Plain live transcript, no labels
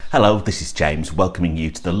Hello, this is James, welcoming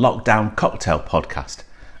you to the Lockdown Cocktail Podcast.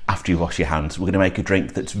 After you wash your hands, we're going to make a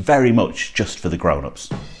drink that's very much just for the grown-ups.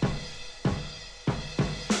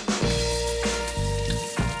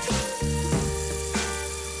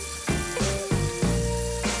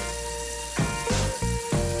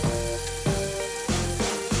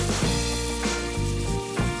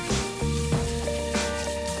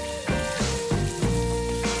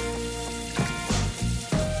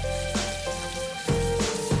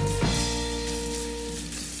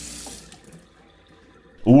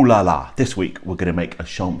 Ooh la la, this week we're going to make a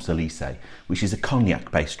Champs Élysées, which is a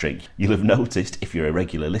cognac-based drink. You'll have noticed, if you're a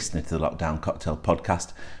regular listener to the Lockdown Cocktail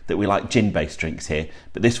Podcast, that we like gin-based drinks here,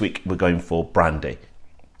 but this week we're going for brandy.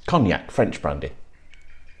 Cognac, French brandy.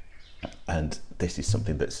 And this is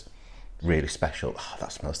something that's really special. Oh,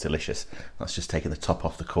 that smells delicious. That's just taking the top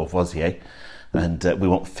off the Courvoisier. And we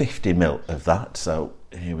want 50ml of that, so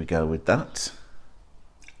here we go with that.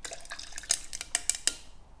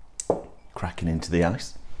 Cracking into the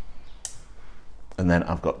ice. And then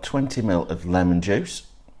I've got 20ml of lemon juice.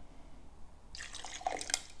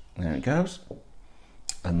 There it goes.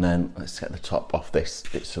 And then let's get the top off this.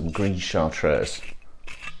 It's some green chartreuse.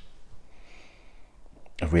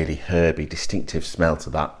 A really herby, distinctive smell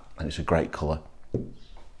to that, and it's a great colour.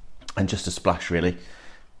 And just a splash, really.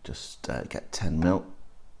 Just get 10ml.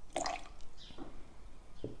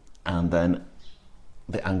 And then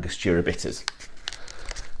the Angostura bitters.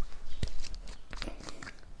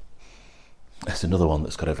 That's another one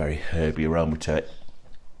that's got a very herby aroma to it.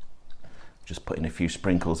 Just put in a few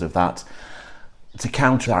sprinkles of that. To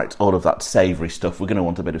counteract all of that savoury stuff, we're going to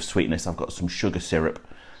want a bit of sweetness. I've got some sugar syrup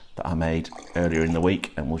that I made earlier in the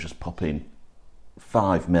week, and we'll just pop in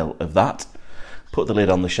 5ml of that. Put the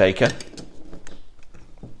lid on the shaker,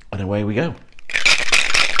 and away we go.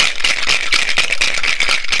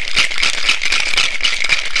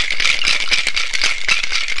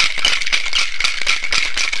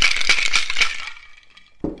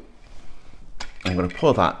 I'm going to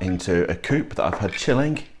pour that into a coupe that I've had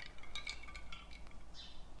chilling.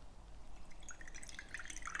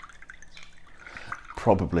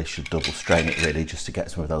 Probably should double strain it really just to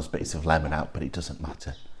get some of those bits of lemon out, but it doesn't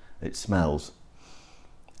matter. It smells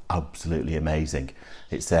absolutely amazing.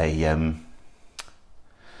 It's a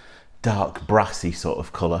dark brassy sort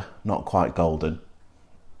of colour, not quite golden,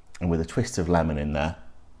 and with a twist of lemon in there.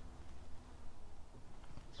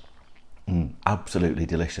 Absolutely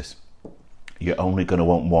delicious. You're only going to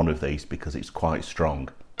want one of these because it's quite strong.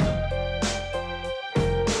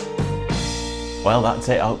 Well, that's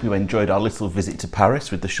it. I hope you enjoyed our little visit to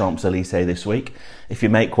Paris with the Champs Élysées this week. If you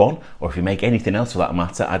make one, or if you make anything else for that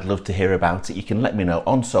matter, I'd love to hear about it. You can let me know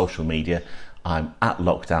on social media. I'm at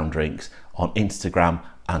Lockdown Drinks on Instagram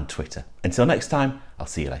and Twitter. Until next time, I'll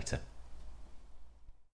see you later.